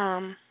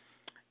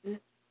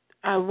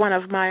one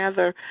of my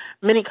other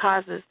many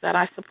causes that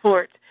I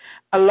support,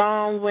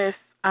 along with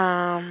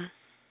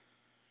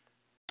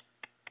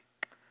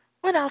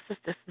what else is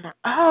this month?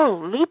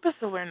 Oh, Lupus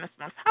Awareness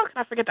Month. How can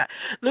I forget that?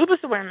 Lupus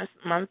Awareness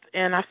Month,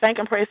 and I thank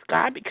and praise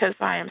God because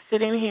I am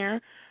sitting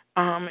here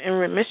in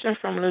remission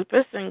from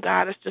lupus, and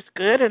God is just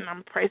good, and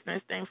I'm praising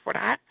His name for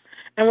that.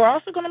 And we're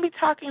also going to be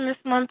talking this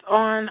month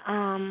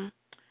on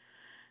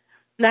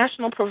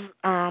National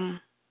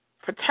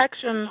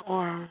Protection,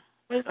 or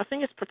I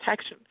think it's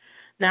Protection,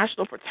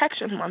 National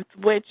Protection Month,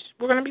 which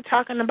we're going to be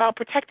talking about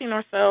protecting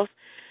ourselves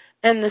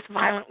in this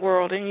violent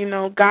world. And, you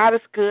know, God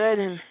is good,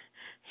 and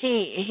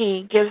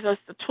He gives us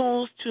the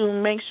tools to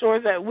make sure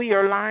that we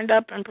are lined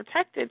up and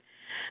protected,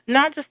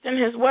 not just in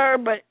His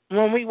Word, but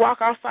when we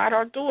walk outside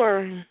our door.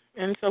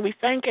 And so we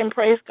thank and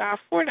praise God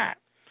for that.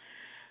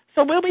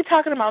 So we'll be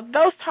talking about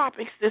those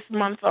topics this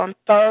month on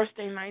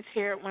Thursday nights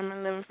here at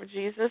Women Living for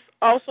Jesus.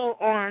 Also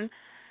on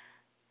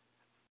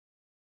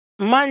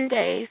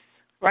Mondays,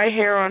 right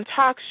here on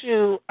Talk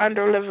Show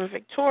under Living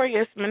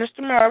Victorious,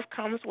 Minister Merv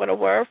comes with a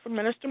word from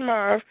Minister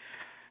Merv,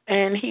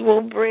 and he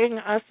will bring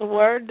us a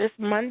word this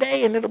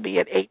Monday, and it'll be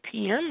at 8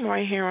 p.m.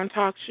 right here on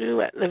Talk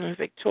Show at Living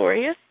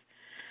Victorious.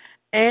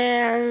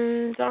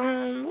 And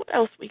what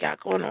else we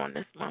got going on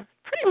this month?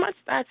 Pretty much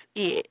that's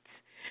it.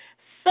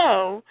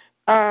 So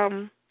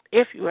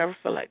if you ever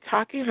feel like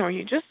talking, or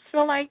you just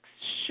feel like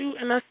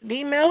shooting us an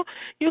email,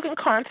 you can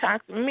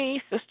contact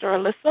me, Sister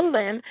Alyssa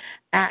Lynn,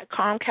 at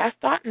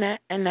Comcast.net,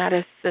 and that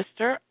is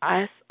Sister,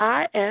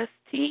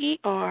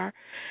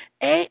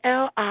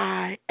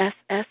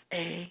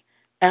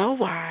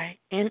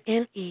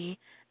 SisterAlissalinnne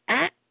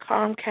at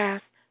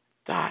Comcast.net.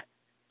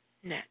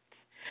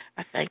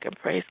 I thank and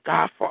praise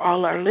God for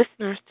all our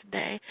listeners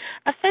today.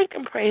 I thank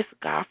and praise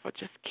God for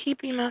just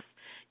keeping us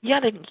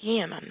yet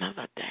again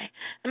another day.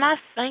 And I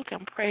thank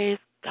and praise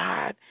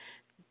God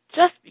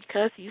just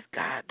because he's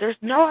God. There's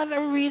no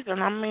other reason.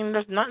 I mean,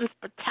 there's nothing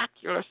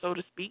spectacular, so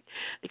to speak,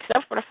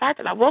 except for the fact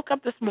that I woke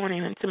up this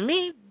morning, and to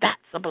me, that's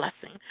a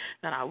blessing.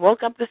 That I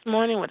woke up this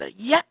morning with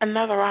yet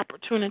another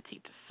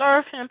opportunity to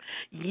serve him,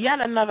 yet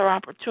another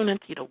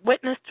opportunity to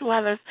witness to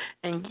others,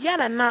 and yet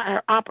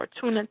another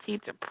opportunity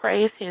to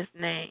praise his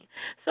name.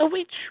 So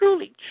we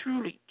truly,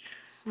 truly,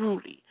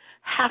 truly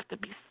have to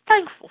be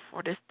thankful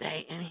for this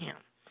day in him.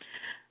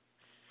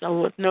 So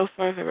with no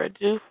further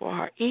ado for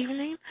our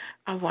evening,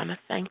 I want to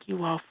thank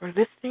you all for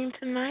listening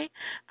tonight.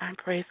 I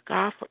praise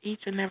God for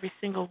each and every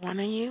single one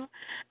of you,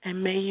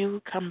 and may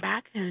you come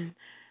back and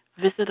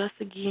visit us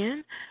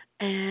again,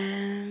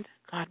 and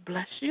God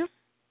bless you,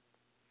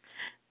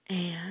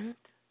 and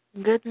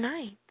good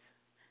night.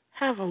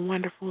 Have a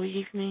wonderful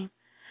evening.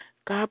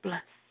 God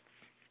bless.